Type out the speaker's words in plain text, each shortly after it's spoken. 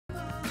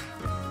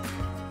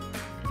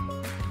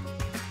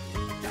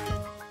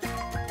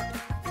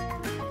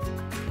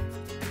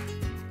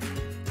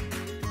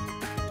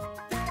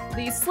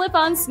These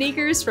slip-on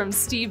sneakers from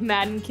Steve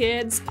Madden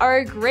Kids are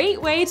a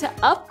great way to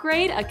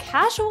upgrade a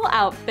casual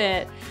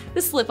outfit.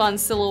 The slip-on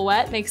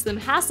silhouette makes them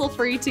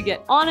hassle-free to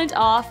get on and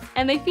off,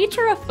 and they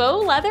feature a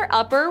faux leather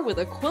upper with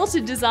a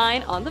quilted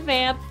design on the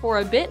vamp for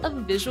a bit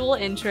of visual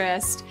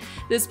interest.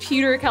 This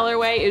pewter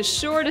colorway is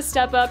sure to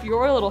step up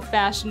your little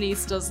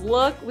fashionista's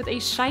look with a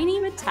shiny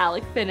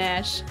metallic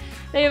finish.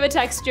 They have a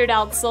textured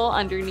outsole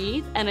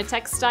underneath and a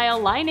textile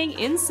lining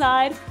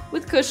inside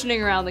with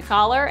cushioning around the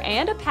collar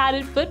and a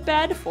padded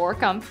footbed for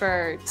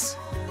comfort.